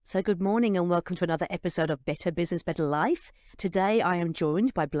So good morning and welcome to another episode of Better Business, Better Life. Today I am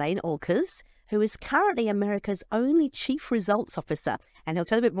joined by Blaine Alkers, who is currently America's only Chief Results Officer. And he'll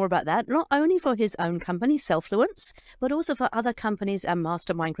tell you a bit more about that, not only for his own company, Selfluence, but also for other companies and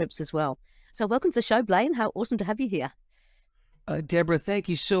mastermind groups as well. So welcome to the show, Blaine. How awesome to have you here. Deborah, thank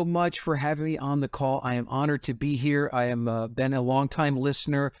you so much for having me on the call. I am honored to be here. I am been a longtime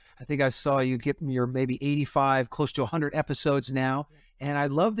listener. I think I saw you get your maybe 85, close to 100 episodes now. And I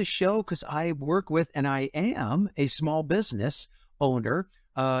love the show because I work with, and I am a small business owner.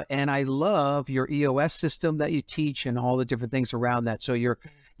 And I love your EOS system that you teach and all the different things around that. So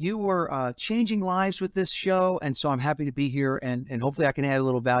you were changing lives with this show. And so I'm happy to be here and hopefully I can add a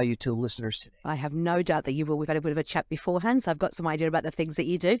little value to the listeners today. I have no doubt that you will. We've had a bit of a chat beforehand, so I've got some idea about the things that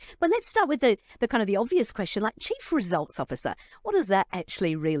you do. But let's start with the kind of the obvious question, like Chief Results Officer. What does that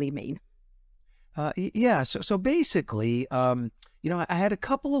actually really mean? So basically, I had a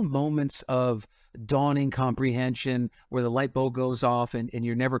couple of moments of dawning comprehension where the light bulb goes off and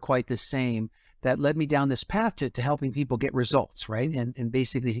you're never quite the same. That led me down this path to helping people get results, right? And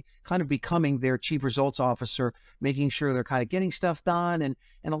basically kind of becoming their chief results officer, making sure they're kind of getting stuff done. And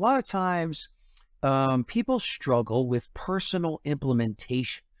a lot of times people struggle with personal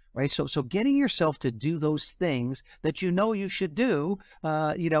implementation, right? So getting yourself to do those things that you should do,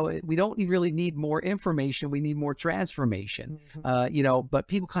 we don't really need more information. We need more transformation, but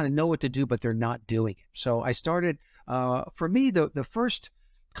people kind of know what to do, but they're not doing it. So I started, for me, the first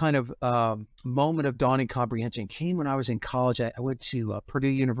kind of moment of dawning comprehension came when I was in college. I went to Purdue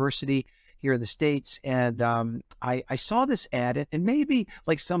University here in the States, and I saw this ad, and maybe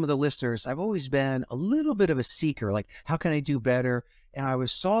like some of the listeners, I've always been a little bit of a seeker, like how can I do better? And I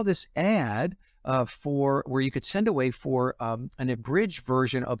saw this ad for where you could send away for an abridged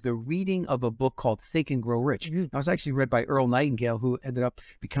version of the reading of a book called Think and Grow Rich. It was actually read by Earl Nightingale, who ended up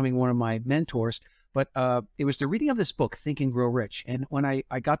becoming one of my mentors. But it was the reading of this book, Think and Grow Rich. And when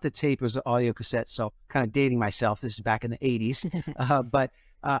I got the tape, it was an audio cassette, so kind of dating myself. This is back in the 80s. But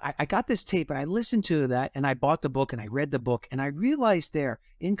I got this tape and I listened to that and I bought the book and I read the book. And I realized there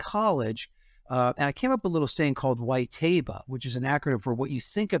in college, and I came up with a little saying called WITEBA, which is an acronym for what you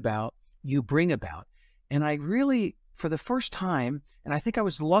think about, you bring about. And I really, for the first time, and I think I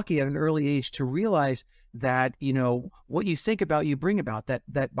was lucky at an early age to realize that, what you think about, you bring about,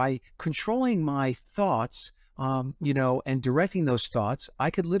 that by controlling my thoughts, and directing those thoughts, I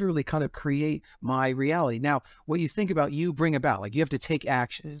could literally kind of create my reality. Now, what you think about, you bring about, like you have to take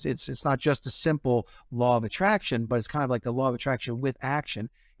action. It's not just a simple law of attraction, but it's kind of like the law of attraction with action,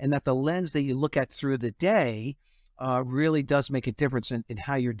 and that the lens that you look at through the day really does make a difference in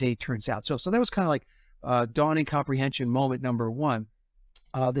how your day turns out. So that was kind of like dawning comprehension moment number one.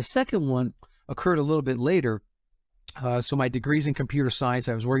 The second one occurred a little bit later. So my degree's in computer science.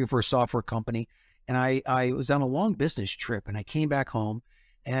 I was working for a software company, and I was on a long business trip, and I came back home,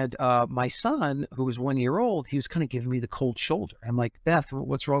 and my son, who was 1 year old, he was kind of giving me the cold shoulder. I'm like, Beth,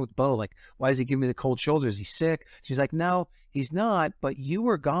 what's wrong with Bo? Like, why is he giving me the cold shoulder? Is he sick? She's like, no, he's not, but you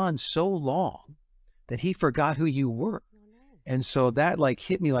were gone so long that he forgot who you were. And so that like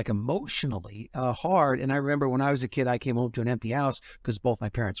hit me like emotionally hard. And I remember when I was a kid, I came home to an empty house because both my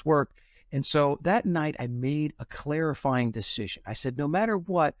parents worked. And so that night I made a clarifying decision. I said, no matter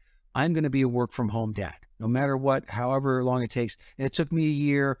what, I'm going to be a work from home dad, no matter what, however long it takes. And it took me a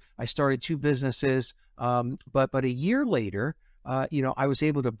year. I started 2 businesses. But a year later, I was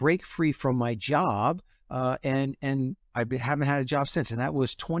able to break free from my job and I haven't had a job since. And that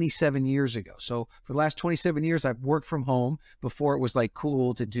was 27 years ago. So for the last 27 years, I've worked from home. Before it was like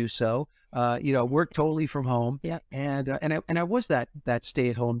cool to do so. Work totally from home. Yeah. And I was that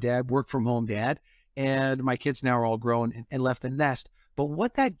stay-at-home dad, work from home dad, and my kids now are all grown and left the nest. But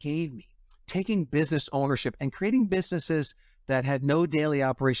what that gave me, taking business ownership and creating businesses that had no daily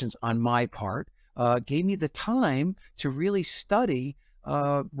operations on my part, gave me the time to really study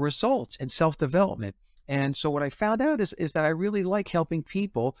results and self-development. And so what I found out is that I really like helping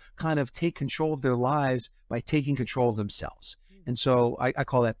people kind of take control of their lives by taking control of themselves. And so I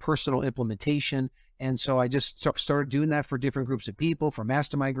call that personal implementation. And so I just started doing that for different groups of people, for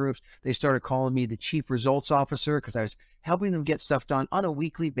mastermind groups. They started calling me the Chief Results Officer because I was helping them get stuff done on a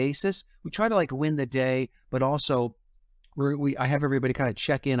weekly basis. We try to like win the day, but also I have everybody kind of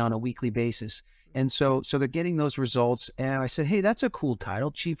check in on a weekly basis. And so they're getting those results. And I said, hey, that's a cool title,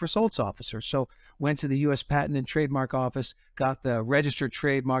 Chief Results Officer. So went to the U.S. Patent and Trademark Office, got the registered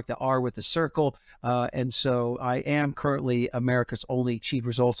trademark, the R with the circle. And so I am currently America's only Chief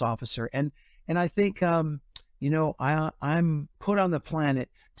Results Officer. And I think I'm put on the planet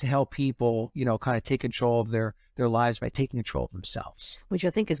to help people, kind of take control of their lives by taking control of themselves. Which I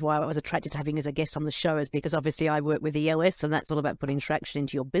think is why I was attracted to having as a guest on the show, is because obviously I work with EOS and that's all about putting traction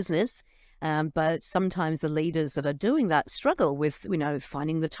into your business. But sometimes the leaders that are doing that struggle with,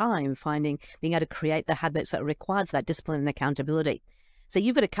 finding the time, being able to create the habits that are required for that discipline and accountability. So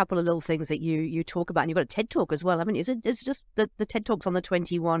you've got a couple of little things that you talk about, and you've got a TED Talk as well, haven't you? It's just the TED Talk's on the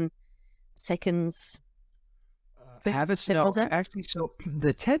 21 seconds. Habits. No, actually, so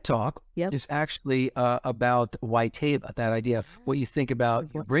the TED Talk is actually about Waiteba, that idea, what you think about,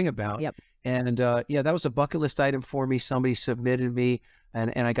 you bring about. Yep. And that was a bucket list item for me. Somebody submitted me,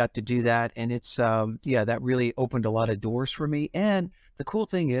 and I got to do that. And it's, that really opened a lot of doors for me. And the cool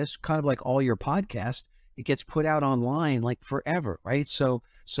thing is, kind of like all your podcasts, it gets put out online like forever, right? So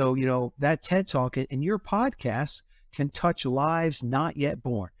that TED Talk and your podcast can touch lives not yet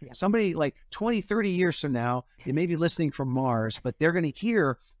born. Yeah. Somebody like 20, 30 years from now, they may be listening from Mars, but they're going to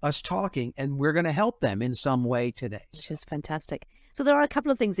hear us talking and we're going to help them in some way today. Which is fantastic. So there are a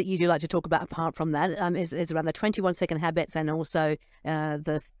couple of things that you do like to talk about apart from that, is around the 21-second habits and also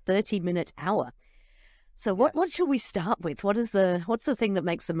the 30-minute hour. So what should we start with? What's the thing that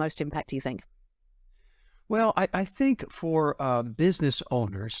makes the most impact, do you think? Well, I think for business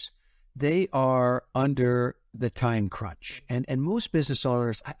owners, they are under the time crunch, and most business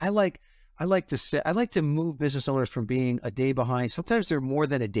owners, I like to move business owners from being a day behind. Sometimes they're more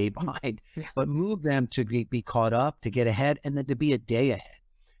than a day behind, but move them to be caught up, to get ahead, and then to be a day ahead.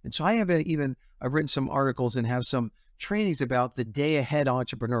 And so I've written some articles and have some trainings about the day ahead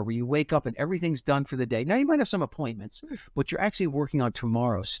entrepreneur, where you wake up and everything's done for the day. Now you might have some appointments, but you're actually working on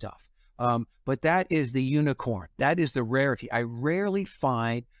tomorrow's stuff. But that is the unicorn. That is the rarity. I rarely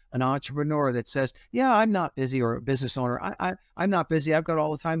find an entrepreneur that says, yeah, I'm not busy, or a business owner, I'm not busy. I've got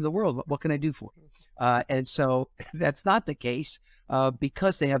all the time in the world. What can I do for you? And so that's not the case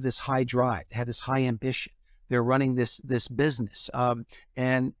because they have this high drive, they have this high ambition. They're running this business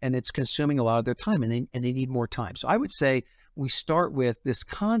and it's consuming a lot of their time, and they need more time. So I would say we start with this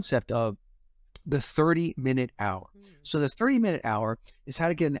concept of the 30-minute hour. So the 30-minute hour is how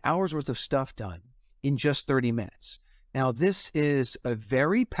to get an hour's worth of stuff done in just 30 minutes. Now, this is a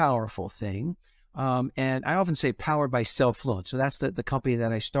very powerful thing. And I often say powered by Self-Fluence. So that's the company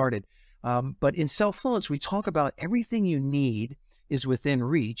that I started. But in Self-Fluence, we talk about everything you need is within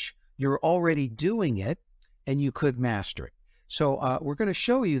reach. You're already doing it, and you could master it. So we're going to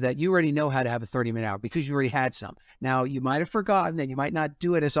show you that you already know how to have a 30-minute hour because you already had some. Now, you might have forgotten, and you might not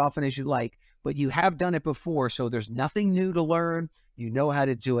do it as often as you like, but you have done it before. So there's nothing new to learn. You know how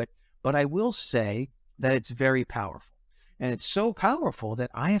to do it. But I will say that it's very powerful. And it's so powerful that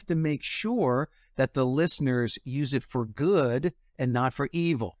I have to make sure that the listeners use it for good and not for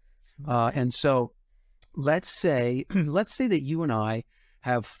evil. And so let's say that you and I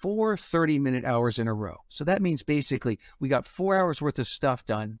have 4 30-minute hours in a row. So that means basically we got 4 hours worth of stuff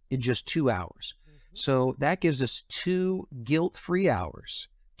done in just 2 hours. So that gives us 2 guilt-free hours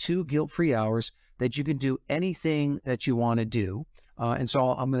that you can do anything that you want to do. And so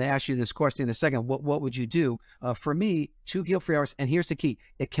I'm going to ask you this question in a second. What would you do? For me, 2 guilt-free hours. And here's the key.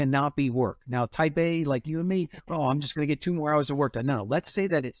 It cannot be work. Now, type A, like you and me, I'm just going to get 2 more hours of work done. No, let's say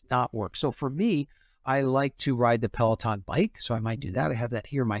that it's not work. So for me, I like to ride the Peloton bike. So I might do that. I have that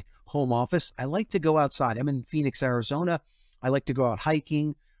here in my home office. I like to go outside. I'm in Phoenix, Arizona. I like to go out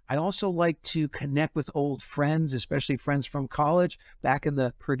hiking. I also like to connect with old friends, especially friends from college back in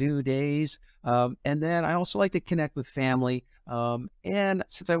the Purdue days. And then I also like to connect with family. And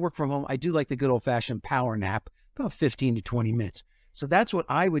since I work from home, I do like the good old fashioned power nap, about 15 to 20 minutes. So that's what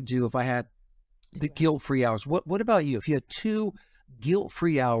I would do if I had the guilt-free hours. What about you? If you had 2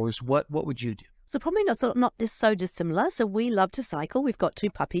 guilt-free hours, what would you do? So probably not so dissimilar. So we love to cycle. We've got 2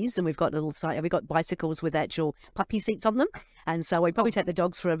 puppies, and we've got bicycles with actual puppy seats on them. And so we probably take the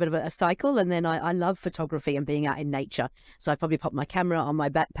dogs for a bit of a cycle. And then I love photography and being out in nature. So I probably pop my camera on my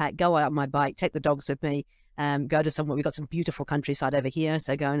backpack, go out on my bike, take the dogs with me, go to somewhere. We've got some beautiful countryside over here.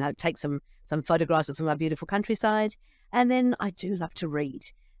 So go and take some photographs of some of our beautiful countryside. And then I do love to read.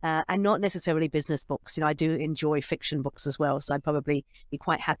 And not necessarily business books. I do enjoy fiction books as well. So I'd probably be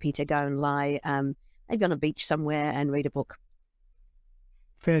quite happy to go and lie maybe on a beach somewhere and read a book.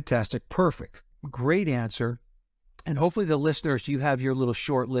 Fantastic. Perfect. Great answer. And hopefully the listeners, you have your little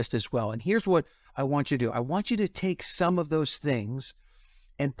short list as well. And here's what I want you to do. I want you to take some of those things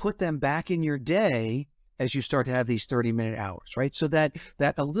and put them back in your day as you start to have these 30-minute hours, right? So that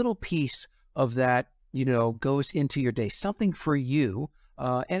a little piece of that, goes into your day, something for you.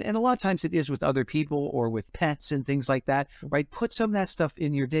 And a lot of times it is with other people or with pets and things like that, right? Put some of that stuff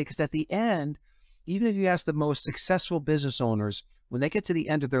in your day, because at the end, even if you ask the most successful business owners, when they get to the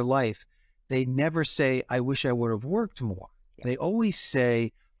end of their life, they never say, I wish I would have worked more. Yeah. They always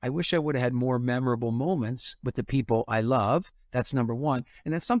say, I wish I would have had more memorable moments with the people I love. That's number one.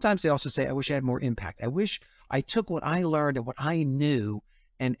 And then sometimes they also say, I wish I had more impact. I wish I took what I learned and what I knew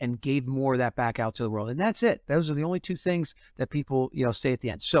and gave more of that back out to the world. And that's it. Those are the only two things that people, say at the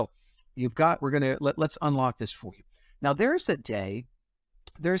end. So let's unlock this for you. Now there's a day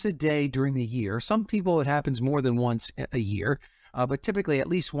during the year. Some people, it happens more than once a year, but typically at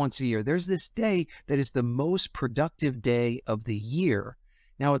least once a year. There's this day that is the most productive day of the year.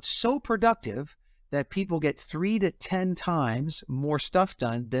 Now it's so productive that people get 3 to 10 times more stuff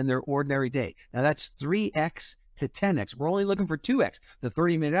done than their ordinary day. Now that's 3x to 10x. We're only looking for 2x. The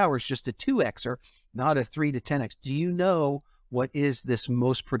 30-minute hour is just a 2xer, not a 3 to 10x. Do you know what is this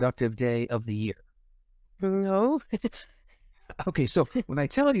most productive day of the year? No. Okay, so when I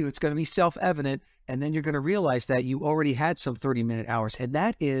tell you, it's going to be self-evident, and then you're going to realize that you already had some 30-minute hours, and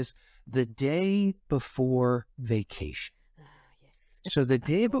that is the day before vacation. Yes. So the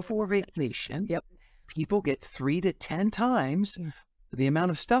day before vacation, Yep. people get 3 to 10 times the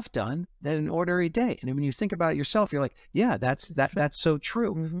amount of stuff done than an ordinary day. And when you think about it yourself, you're like, yeah, that's so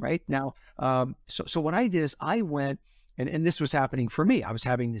true, right? Now, so what I did is I went, and this was happening for me. I was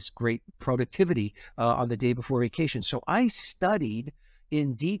having this great productivity on the day before vacation. So I studied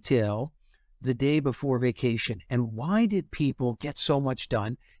in detail the day before vacation and why did people get so much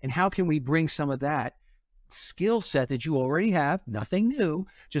done, and how can we bring some of that skill set that you already have, nothing new,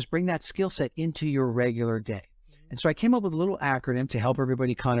 just bring that skill set into your regular day. And so I came up with a little acronym to help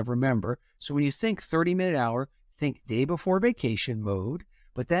everybody kind of remember. So when you think 30-minute hour, think day before vacation mode,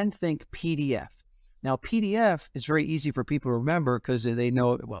 but then think PDF. Now, PDF is very easy for people to remember because they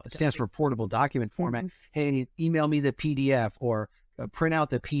know, well, it stands for portable document format. Hey, email me the PDF or print out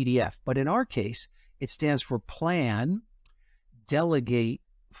the PDF. But in our case, it stands for plan, delegate,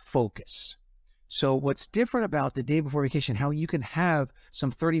 focus. So what's different about the day before vacation, how you can have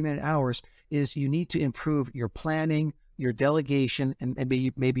some 30-minute hours, is you need to improve your planning, your delegation, and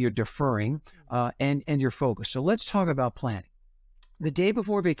maybe your deferring, and your focus. So let's talk about planning. The day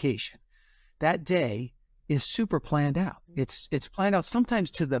before vacation, that day is super planned out. It's planned out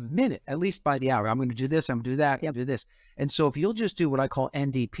sometimes to the minute, at least by the hour. I'm going to do this, I'm going to do that, I'm going to do this. And so if you'll just do what I call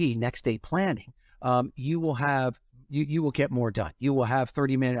NDP, next day planning, you will get more done. You will have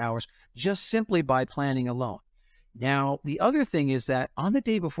 30-minute hours just simply by planning alone. Now, the other thing is that on the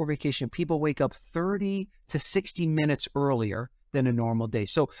day before vacation, people wake up 30 to 60 minutes earlier than a normal day.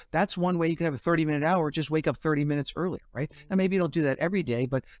 So that's one way you can have a 30-minute hour, just wake up 30 minutes earlier, right? And maybe you don't do that every day,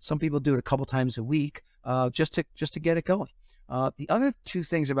 but some people do it a couple times a week just to get it going. The other two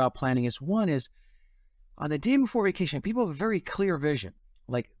things about planning is, one is on the day before vacation, people have a very clear vision.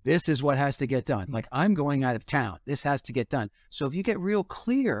 Like, this is what has to get done. Like, I'm going out of town. This has to get done. So if you get real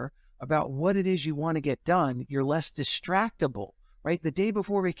clear about what it is you want to get done, you're less distractible, right? The day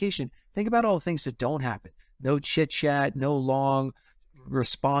before vacation, think about all the things that don't happen. No chit chat, no long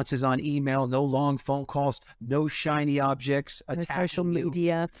responses on email, no long phone calls, no shiny objects. Social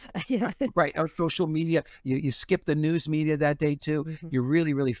media. Yeah. Right. Or social media. You skip the news media that day too. You're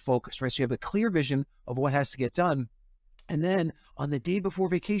really, really focused, right? So you have a clear vision of what has to get done. And then on the day before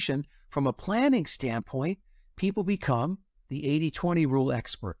vacation, from a planning standpoint, people become the 80-20 rule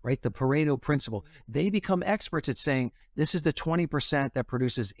expert, right? The Pareto principle. They become experts at saying, this is the 20% that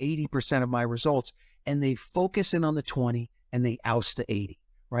produces 80% of my results. And they focus in on the 20 and they oust the 80,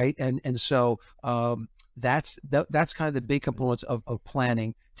 right? And so that's kind of the big components of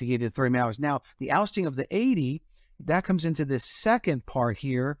planning to give you the 30 hours. Now, the ousting of the 80, that comes into this second part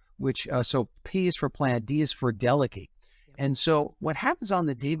here, which, so P is for plan, D is for delegate. And so what happens on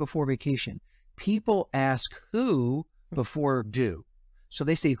the day before vacation, people ask who before do. So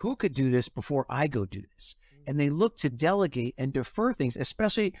they say, who could do this before I go do this? And they look to delegate and defer things,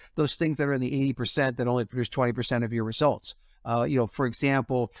 especially those things that are in the 80% that only produce 20% of your results. For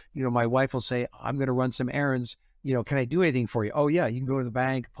example, my wife will say, I'm going to run some errands. Can I do anything for you? Oh yeah, you can go to the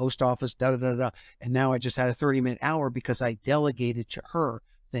bank, post office, And now I just had a 30-minute hour because I delegated to her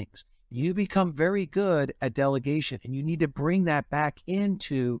things. You become very good at delegation, and you need to bring that back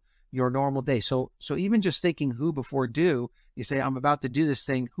into your normal day. So even just thinking who before do, you say, I'm about to do this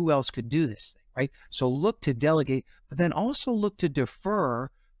thing. Who else could do this thing, right? So look to delegate, but then also look to defer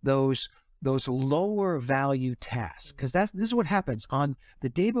those lower value tasks, because this is what happens on the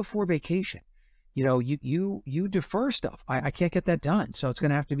day before vacation. You defer stuff. I can't get that done, so it's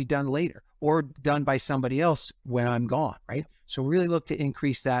going to have to be done later or done by somebody else when I'm gone, right? So really look to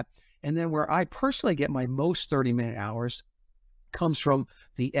increase that. And then where I personally get my most 30-minute hours comes from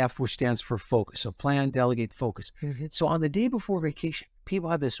the F, which stands for focus. So plan, delegate, focus. So on the day before vacation, people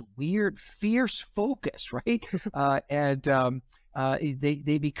have this weird, fierce focus, right?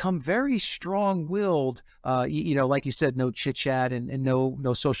 They become very strong-willed. Like you said, no chit chat and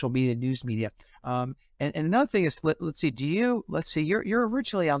no social media, news media. And another thing is, let's see, you're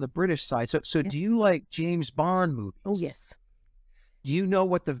originally on the British side. So Yes. Do you like James Bond movies? Oh, yes. Do you know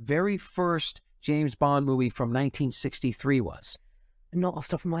what the very first James Bond movie from 1963 was? Not off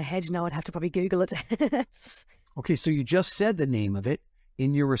the top of my head. No, I'd have to probably Google it. Okay, so you just said the name of it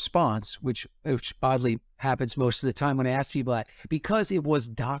in your response, which oddly happens most of the time when I ask people that, because it was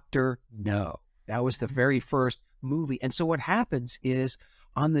Dr. No. That was the very first movie. And so what happens is,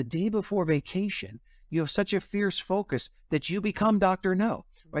 on the day before vacation, you have such a fierce focus that you become Dr. No.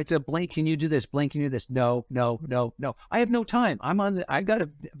 Right? So, Blake, can you do this? Blake, can you do this? No, no, no, no. I have no time. I've got a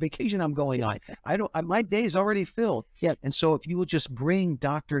vacation I'm going on. My day's already filled. Yep. And so if you will just bring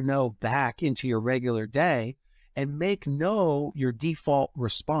Dr. No back into your regular day and make no your default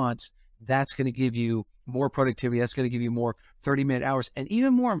response, that's going to give you more productivity. That's going to give you more 30-minute hours. And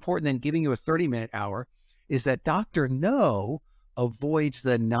even more important than giving you a 30-minute hour is that Dr. No avoids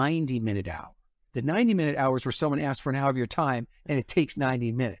the 90-minute hour. The 90-minute hour is where someone asks for an hour of your time and it takes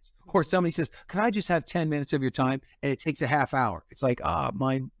 90 minutes. Or somebody says, can I just have 10 minutes of your time? And it takes a half hour. It's like,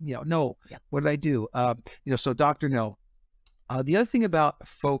 no, Yep. What did I do? So Dr. No. The other thing about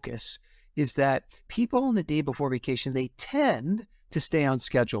focus is that people on the day before vacation, they tend to stay on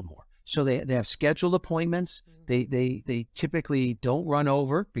schedule more. So they have scheduled appointments. They typically don't run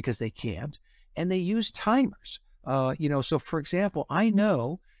over because they can't. And they use timers. So for example, I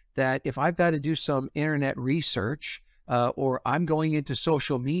know that if I've got to do some internet research or I'm going into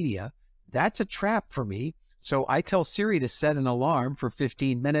social media, that's a trap for me. So I tell Siri to set an alarm for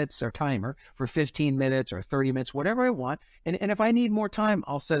 15 minutes or timer for 15 minutes or 30 minutes, whatever I want. And if I need more time,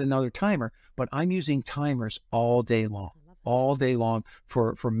 I'll set another timer. But I'm using timers all day long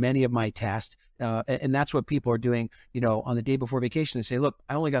for many of my tasks. And that's what people are doing, on the day before vacation. They say, look,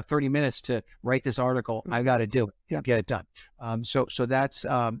 I only got 30 minutes to write this article. I got to do it, get it done. So that's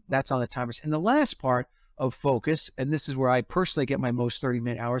on the timers. And the last part of focus, and this is where I personally get my most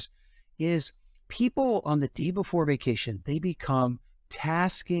 30-minute hours, is people on the day before vacation, they become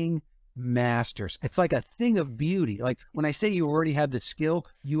tasking masters. It's like a thing of beauty. Like when I say you already have the skill,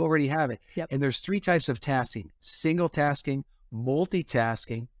 you already have it. Yep. And there's 3 types of tasking: single tasking,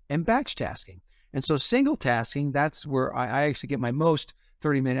 multitasking, and batch tasking. And so single tasking, that's where I actually get my most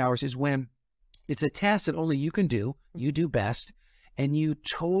 30-minute hours, is when it's a task that only you can do, you do best, and you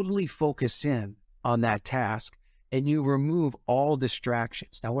totally focus in on that task and you remove all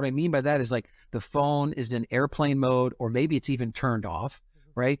distractions. Now, what I mean by that is like the phone is in airplane mode, or maybe it's even turned off,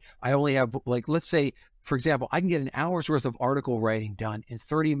 right? I only have, like, let's say, for example, I can get an hour's worth of article writing done in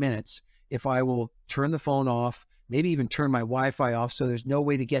 30 minutes if I will turn the phone off, maybe even turn my Wi-Fi off so there's no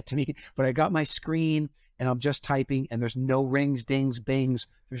way to get to me, but I got my screen and I'm just typing and there's no rings, dings, bings.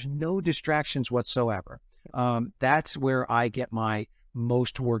 There's no distractions whatsoever. That's where I get my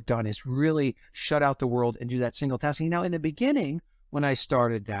most work done, is really shut out the world and do that single tasking. Now, in the beginning, when I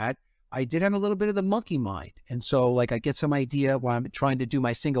started that, I did have a little bit of the monkey mind. And so like I get some idea while I'm trying to do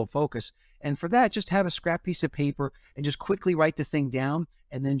my single focus. And for that, just have a scrap piece of paper and just quickly write the thing down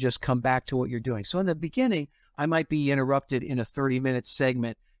and then just come back to what you're doing. So in the beginning, I might be interrupted in a 30-minute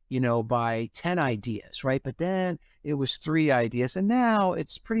segment, by 10 ideas, right? But then it was 3 ideas. And now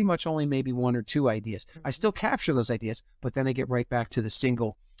it's pretty much only maybe 1 or 2 ideas. I still capture those ideas, but then I get right back to the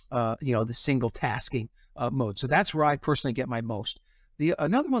single, the single tasking mode. So that's where I personally get my most.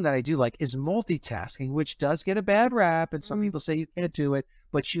 Another one that I do like is multitasking, which does get a bad rap. And some people say you can't do it,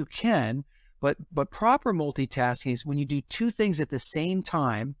 but you can. But proper multitasking is when you do 2 things at the same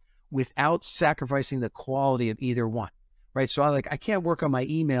time without sacrificing the quality of either one. Right. So I can't work on my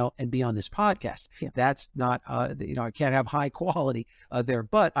email and be on this podcast. Yeah. That's not, I can't have high quality there,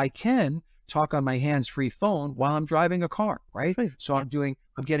 but I can talk on my hands-free phone while I'm driving a car. Right. So I'm getting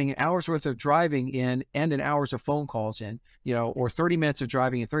an hour's worth of driving in and an hour's of phone calls in, or 30 minutes of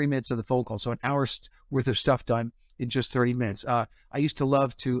driving and 30 minutes of the phone call. So an hour's worth of stuff done in just 30 minutes. I used to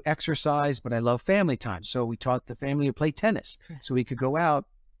love to exercise, but I love family time. So we taught the family to play tennis. So we could go out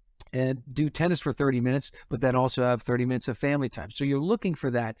and do tennis for 30 minutes, but then also have 30 minutes of family time. So you're looking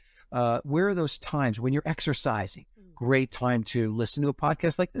for that. Where are those times when you're exercising? Great time to listen to a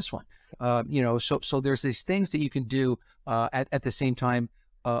podcast like this one. So there's these things that you can do at the same time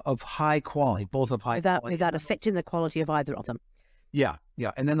of high quality, both of high quality. Without affecting the quality of either of them. Yeah.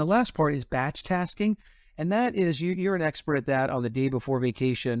 And then the last part is batch tasking. And that is, you're an expert at that on the day before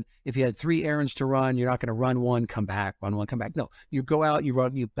vacation. If you had 3 errands to run, you're not going to run one, come back, run one, come back. No, you go out, you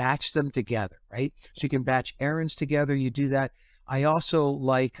run, you batch them together, right? So you can batch errands together. You do that. I also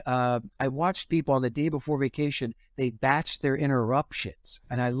like, I watched people on the day before vacation, they batched their interruptions.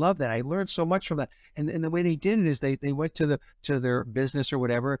 And I love that. I learned so much from that. And the way they did it is they went to their business or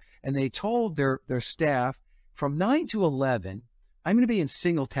whatever, and they told their staff from 9 to 11, I'm going to be in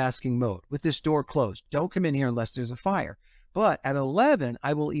single tasking mode with this door closed. Don't come in here unless there's a fire. But at 11,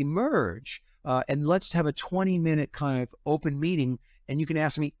 I will emerge and let's have a 20-minute kind of open meeting. And you can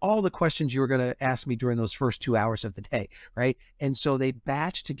ask me all the questions you were going to ask me during those first 2 hours of the day, right? And so they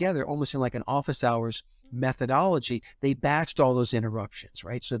batched together almost in like an office hours methodology. They batched all those interruptions,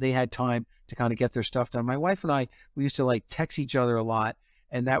 right? So they had time to kind of get their stuff done. My wife and I, we used to like text each other a lot,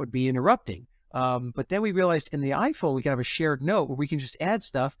 and that would be interrupting. But then we realized in the iPhone, we can have a shared note where we can just add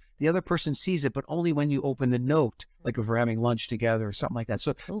stuff. The other person sees it, but only when you open the note, like if we're having lunch together or something like that.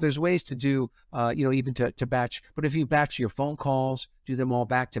 So there's ways to do, even to batch. But if you batch your phone calls, do them all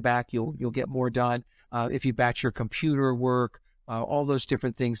back to back, you'll get more done. If you batch your computer work, all those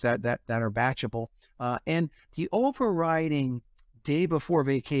different things that are batchable. And the overriding day before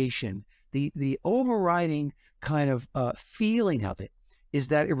vacation, the overriding kind of feeling of it is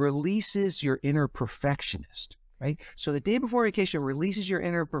that it releases your inner perfectionist, right? So the day before vacation releases your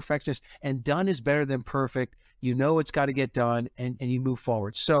inner perfectionist, and done is better than perfect. You know it's got to get done, and you move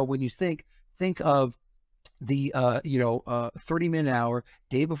forward. So when you think of the 30-minute hour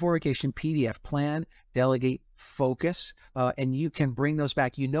day before vacation PDF, plan, delegate, focus, and you can bring those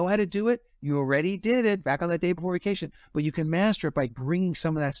back. You know how to do it. You already did it back on that day before vacation, but you can master it by bringing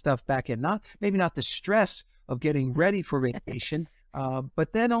some of that stuff back in. Maybe not the stress of getting ready for vacation.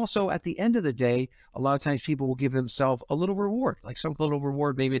 But then also at the end of the day, a lot of times people will give themselves a little reward, like some little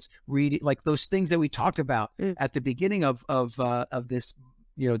reward. Maybe it's reading, like those things that we talked about at the beginning of this,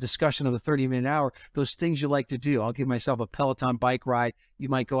 discussion of the 30-minute hour, those things you like to do. I'll give myself a Peloton bike ride. You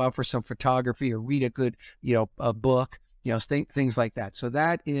might go out for some photography or read a good, a book, things like that. So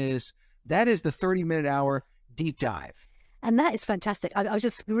that is the 30-minute hour deep dive. And that is fantastic. I was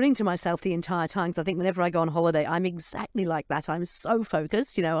just grinning to myself the entire time, because I think whenever I go on holiday, I'm exactly like that. I'm so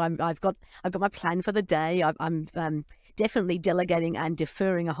focused. I've got my plan for the day. I'm definitely delegating and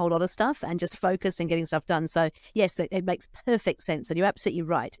deferring a whole lot of stuff, and just focused and getting stuff done. So yes, it makes perfect sense. And you're absolutely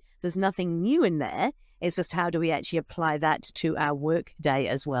right. There's nothing new in there. It's just how do we actually apply that to our work day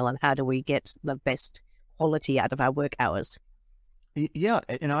as well, and how do we get the best quality out of our work hours? Yeah,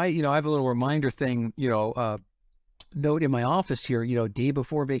 and I have a little reminder thing, note in my office here, day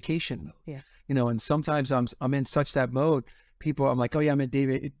before vacation mode. Yeah. And sometimes I'm in such that mode. I'm like, oh yeah, I'm in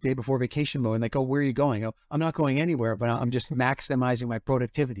day before vacation mode. And they go, where are you going? I'm not going anywhere, but I'm just maximizing my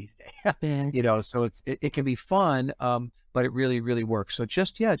productivity today. Yeah. So it can be fun, but it really, really works. So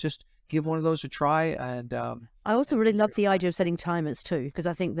just give one of those a try. And I also really love the idea of setting timers too, because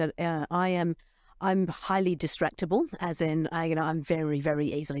I think that I'm highly distractible, as in, I'm very,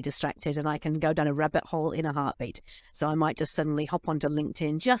 very easily distracted, and I can go down a rabbit hole in a heartbeat. So I might just suddenly hop onto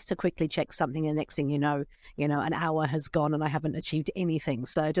LinkedIn just to quickly check something, and the next thing you know, an hour has gone and I haven't achieved anything.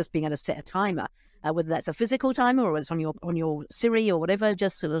 So just being able to set a timer, whether that's a physical timer or it's on your Siri or whatever,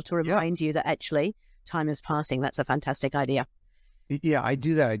 just sort of to remind you that actually time is passing. That's a fantastic idea. Yeah, I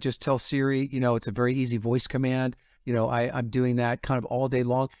do that. I just tell Siri, it's a very easy voice command. I'm doing that kind of all day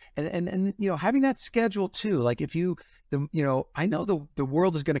long, and having that schedule too. Like if I know the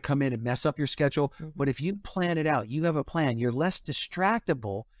world is going to come in and mess up your schedule, but if you plan it out, you have a plan, you're less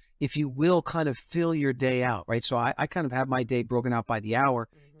distractible, if you will kind of fill your day out, right? So I kind of have my day broken out by the hour,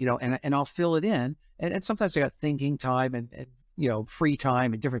 and I'll fill it in. And sometimes I got thinking time and free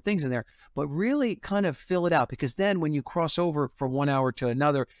time and different things in there, but really kind of fill it out, because then when you cross over from 1 hour to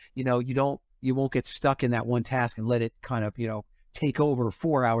another, you won't get stuck in that one task and let it kind of, take over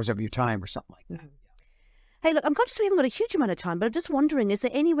 4 hours of your time or something like that. Hey, look, I'm conscious we haven't got a huge amount of time, but I'm just wondering, is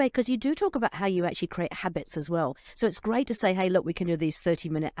there any way, because you do talk about how you actually create habits as well. So it's great to say, hey, look, we can do these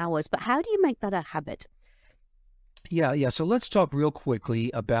 30-minute hours, but how do you make that a habit? Yeah. So let's talk real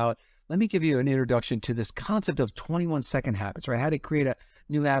quickly about, let me give you an introduction to this concept of 21-second habits, right? How to create a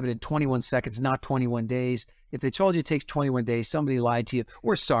new habit in 21 seconds, not 21 days. If they told you it takes 21 days, somebody lied to you.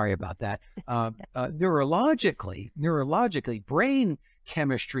 We're sorry about that. Neurologically, brain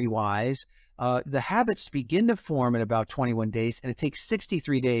chemistry-wise, the habits begin to form in about 21 days, and it takes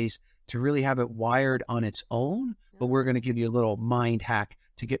 63 days to really have it wired on its own. But we're going to give you a little mind hack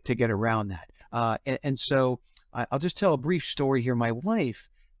to get around that. And so I'll just tell a brief story here. My wife,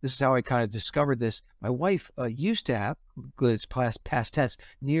 this is how I kind of discovered this. My wife used to have, it's past tense,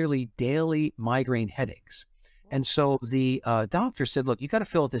 nearly daily migraine headaches. And so the doctor said, look, you got to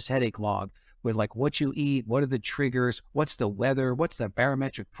fill out this headache log with like what you eat, what are the triggers, what's the weather, what's the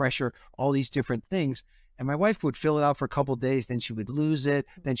barometric pressure, all these different things. And my wife would fill it out for a couple of days, then she would lose it,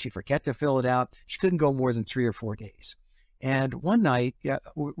 then she'd forget to fill it out. She couldn't go more than 3 or 4 days. And one night,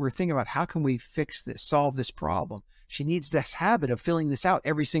 we're thinking about how can we fix this, solve this problem. She needs this habit of filling this out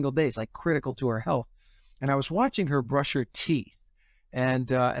every single day. It's like critical to her health. And I was watching her brush her teeth,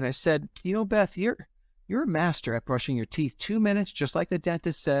 and I said, you know, Beth, you're a master at brushing your teeth. 2 minutes, just like the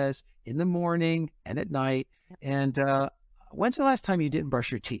dentist says, in the morning and at night. And when's the last time you didn't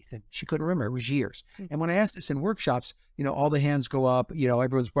brush your teeth? And she couldn't remember. It was years. And when I asked this in workshops, you know, all the hands go up. You know,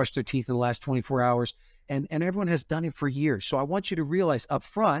 everyone's brushed their teeth in the last 24 hours, and everyone has done it for years. So I want you to realize up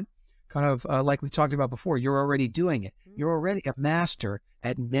front, kind of like we talked about before, you're already doing it. You're already a master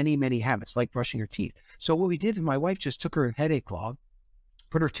at many, many habits, like brushing your teeth. So what we did, my wife just took her headache log,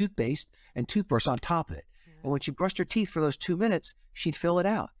 put her toothpaste and toothbrush on top of it. And when she brushed her teeth for those 2 minutes, she'd fill it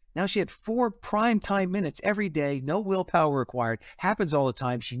out. Now she had 4 prime time minutes every day, no willpower required, happens all the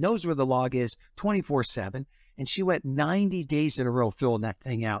time. She knows where the log is 24/7. And she went 90 days in a row filling that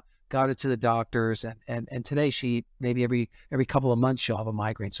thing out, got it to the doctors. And today she, maybe every couple of months, she'll have a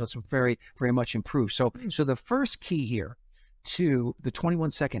migraine. So it's very, very much improved. So the first key here to the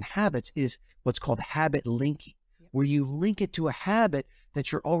 21-second habits is what's called habit linking, where you link it to a habit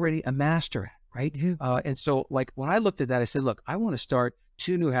that you're already a master at. Right. And so like when I looked at that, I said, look, I want to start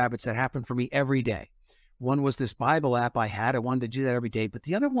 2 new habits that happen for me every day. One was this Bible app I had. I wanted to do that every day. But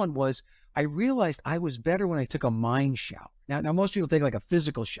the other one was I realized I was better when I took a mind shower. Now most people take like a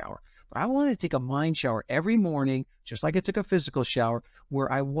physical shower, but I wanted to take a mind shower every morning, just like I took a physical shower, where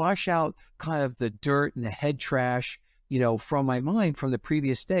I wash out kind of the dirt and the head trash, you know, from my mind from the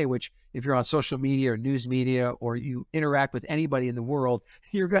previous day, which if you're on social media or news media, or you interact with anybody in the world,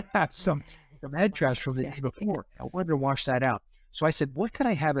 you're going to have some head trash from the day before. I wanted to wash that out. So I said, what can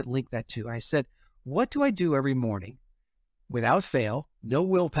I have it link that to? And I said, what do I do every morning without fail, no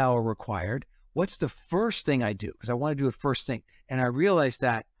willpower required? What's the first thing I do? Because I want to do it first thing. And I realized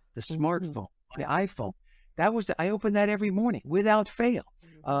that the smartphone, my iPhone, I opened that every morning without fail.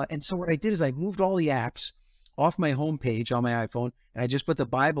 And so what I did is I moved all the apps off my homepage on my iPhone, and I just put the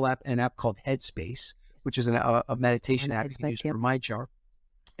Bible app and an app called Headspace, which is a meditation app you can use for mind shower.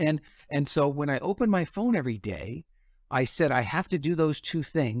 And so when I open my phone every day, I said, I have to do those 2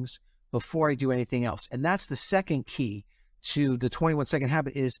 things before I do anything else. And that's the second key to the 21-second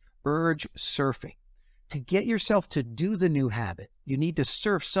habit is urge surfing. To get yourself to do the new habit, you need to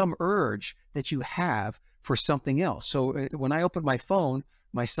surf some urge that you have for something else. So when I open my phone,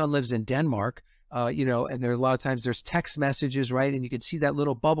 my son lives in Denmark, you know, and there are a lot of times there's text messages, right? And you can see that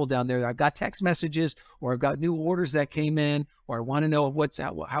little bubble down there. I've got text messages, or I've got new orders that came in, or I want to know what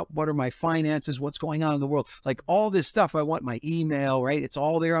are my finances, what's going on in the world, like all this stuff. I want my email, right? It's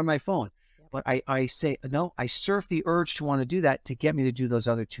all there on my phone. But I say, no, I surf the urge to want to do that to get me to do those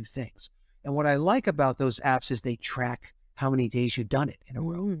other 2 things. And what I like about those apps is they track how many days you've done it in a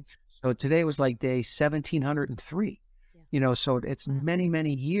row. So today was like day 1703, you know, so it's many,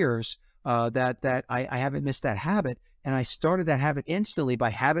 many years that I haven't missed that habit. And I started that habit instantly by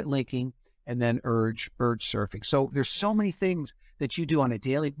habit linking and then urge surfing. So there's so many things that you do on a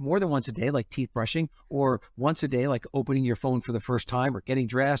daily, more than once a day, like teeth brushing, or once a day, like opening your phone for the first time, or getting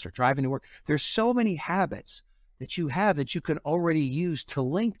dressed, or driving to work. There's so many habits that you have that you can already use to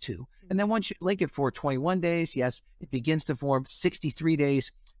link to. And then once you link it for 21 days, yes, it begins to form. 63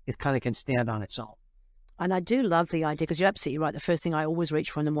 days, it kind of can stand on its own. And I do love the idea, because you're absolutely right. The first thing I always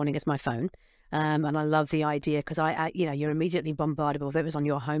reach for in the morning is my phone. And I love the idea because you know, you're immediately bombarded with whatever's on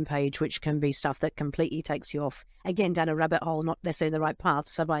your homepage, which can be stuff that completely takes you off, again, down a rabbit hole, not necessarily the right path.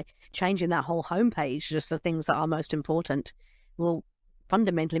 So by changing that whole homepage, just the things that are most important will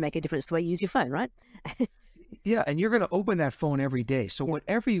fundamentally make a difference to the way you use your phone, right? Yeah, and you're going to open that phone every day. So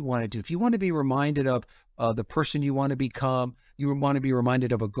whatever you want to do, if you want to be reminded of the person you want to become, you want to be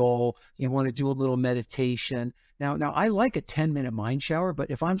reminded of a goal, you want to do a little meditation. Now I like a 10-minute mind shower, but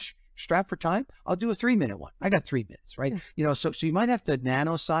if I'm strapped for time, I'll do a 3-minute one. I got 3 minutes, right? You know, so you might have to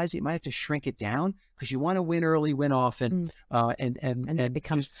nano size it. You might have to shrink it down because you want to win early, win often, and it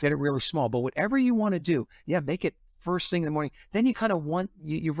becomes get it really small. But whatever you want to do, make it first thing in the morning. Then you kind of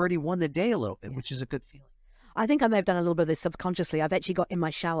you've already won the day a little bit, which is a good feeling. I think I may have done a little bit of this subconsciously. I've actually got in my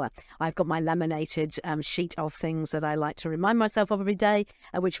shower, I've got my laminated sheet of things that I like to remind myself of every day,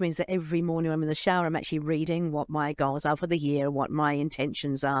 which means that every morning I'm in the shower, I'm actually reading what my goals are for the year, what my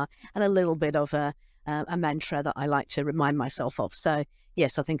intentions are, and a little bit of a mantra that I like to remind myself of. So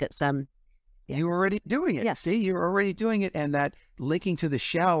Yes, I think it's yeah. You're already doing it. Yeah. See, you're already doing it. And that linking to the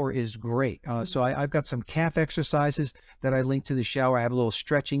shower is great. So I've got some calf exercises that I link to the shower. I have a little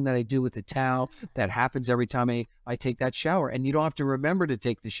stretching that I do with the towel that happens every time I take that shower. And you don't have to remember to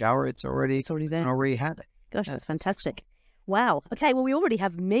take the shower. It's already there. An already habit. Gosh, that's fantastic. Wow. Okay, well, we already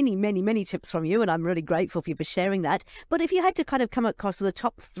have many, many, many tips from you, and I'm really grateful for you for sharing that. But if you had to kind of come across the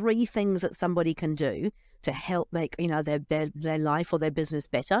top 3 things that somebody can do to help make, their life or their business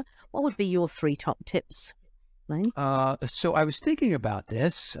better, what would be your 3 top tips, Blaine? So I was thinking about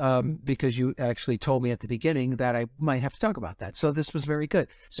this because you actually told me at the beginning that I might have to talk about that. So this was very good.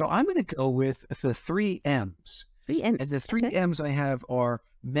 So I'm going to go with the 3 M's. 3 M's. And the 3 M's I have are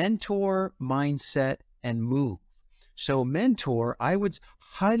mentor, mindset, and move. So mentor, I would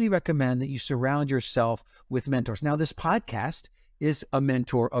highly recommend that you surround yourself with mentors. Now, this podcast is a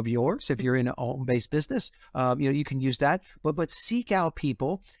mentor of yours. If you're in a home-based business, you can use that. But seek out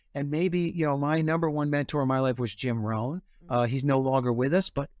people. And maybe, my number one mentor in my life was Jim Rohn. He's no longer with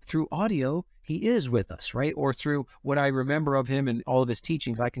us, but through audio, he is with us, right? Or through what I remember of him and all of his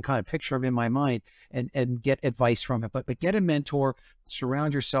teachings, I can kind of picture him in my mind and get advice from him. But get a mentor,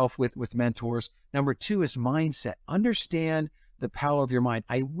 surround yourself with mentors. Number 2 is mindset. Understand the power of your mind.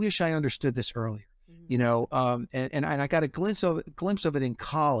 I wish I understood this earlier, and I got a glimpse of it in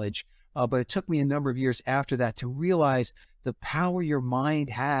college, but it took me a number of years after that to realize the power your mind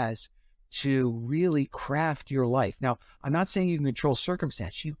has to really craft your life. Now, I'm not saying you can control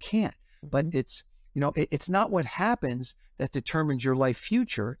circumstance. You can't, but it's not what happens that determines your life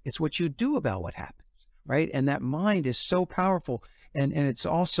future. It's what you do about what happens, right? And that mind is so powerful. And it's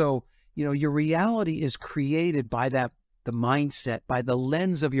also, your reality is created by the mindset, by the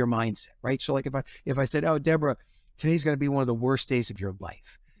lens of your mindset, right? So like if I said, oh, Deborah, today's going to be one of the worst days of your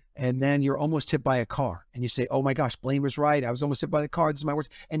life. And then you're almost hit by a car and you say, oh my gosh, Blaine was right. I was almost hit by the car. This is my worst.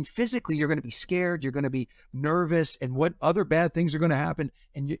 And physically, you're going to be scared. You're going to be nervous. And what other bad things are going to happen?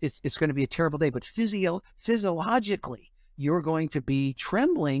 And it's going to be a terrible day. But physiologically, you're going to be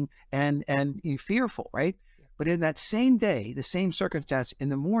trembling and fearful, right? But in that same day, the same circumstance, in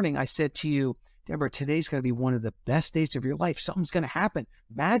the morning, I said to you, Deborah, today's going to be one of the best days of your life. Something's going to happen.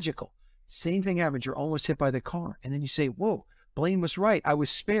 Magical. Same thing happens. You're almost hit by the car. And then you say, whoa, Blaine was right. I was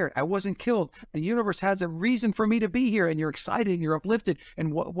spared. I wasn't killed. The universe has a reason for me to be here. And you're excited and you're uplifted.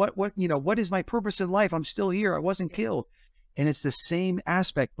 And what is my purpose in life? I'm still here. I wasn't killed. And it's the same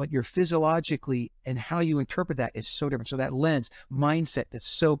aspect, but you're physiologically and how you interpret that is so different. So that lens, mindset, that's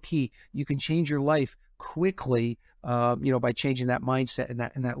so key. You can change your life quickly, by changing that mindset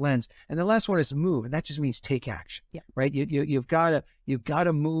and that lens. And the last one is move, and that just means take action. Yeah. Right. You've got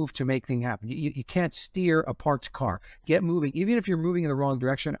to move to make things happen. You can't steer a parked car. Get moving. Even if you're moving in the wrong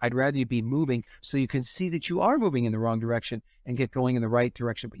direction, I'd rather you be moving so you can see that you are moving in the wrong direction and get going in the right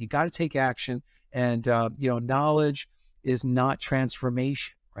direction. But you got to take action. And knowledge is not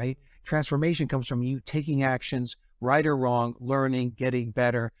transformation. Right. Transformation comes from you taking actions, right or wrong, learning, getting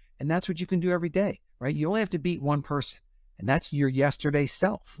better, and that's what you can do every day. Right? You only have to beat one person, and that's your yesterday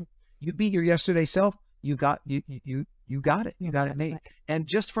self. You beat your yesterday self, you got it. You got it made. Right. And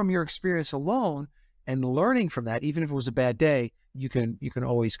just from your experience alone and learning from that, even if it was a bad day, you can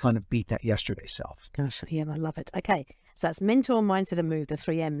always kind of beat that yesterday self. Gosh, yeah, I love it. Okay, so that's mentor, mindset, and move, the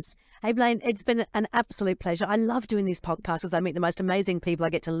 3 M's. Hey, Blaine, it's been an absolute pleasure. I love doing these podcasts as I meet the most amazing people.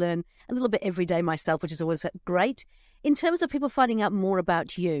 I get to learn a little bit every day myself, which is always great. In terms of people finding out more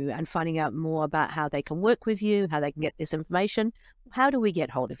about you and finding out more about how they can work with you, how they can get this information, how do we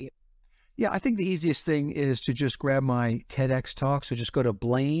get hold of you? Yeah, I think the easiest thing is to just grab my TEDx talk. So just go to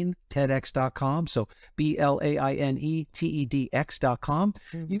BlaineTEDx.com. So BlaineTEDx.com.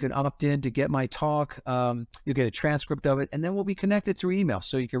 You can opt in to get my talk. You'll get a transcript of it, and then we'll be connected through email.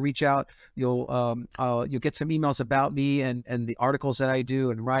 So you can reach out. You'll get some emails about me and the articles that I do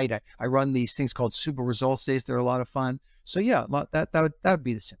and write. I run these things called Super Results Days. They're a lot of fun. So yeah, that would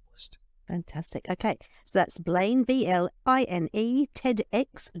be the simplest. Fantastic. Okay, so that's Blaine, BLINE,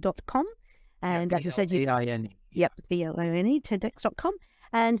 TEDx.com. And as you said, BLINE. Yep, BLINE, TEDx.com.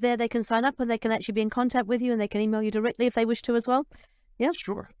 And there they can sign up and they can actually be in contact with you and they can email you directly if they wish to as well. Yeah.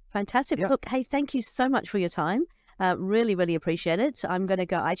 Sure. Fantastic. Yeah. Look, hey, thank you so much for your time. Really, really appreciate it. I'm going to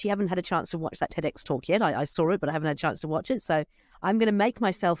go. I actually haven't had a chance to watch that TEDx talk yet. I saw it, but I haven't had a chance to watch it. So I'm going to make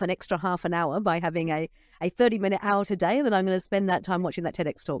myself an extra half an hour by having a 30-minute hour today, and then I'm going to spend that time watching that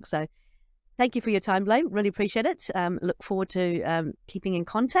TEDx talk. So thank you for your time, Blaine. Really appreciate it. Look forward to keeping in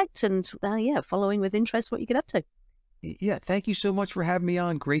contact and, following with interest what you get up to. Yeah, thank you so much for having me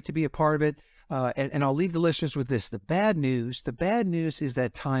on. Great to be a part of it. And I'll leave the listeners with this. The bad news is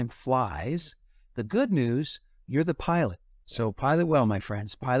that time flies. The good news, you're the pilot. So pilot well, my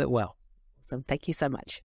friends, pilot well. Awesome. Thank you so much.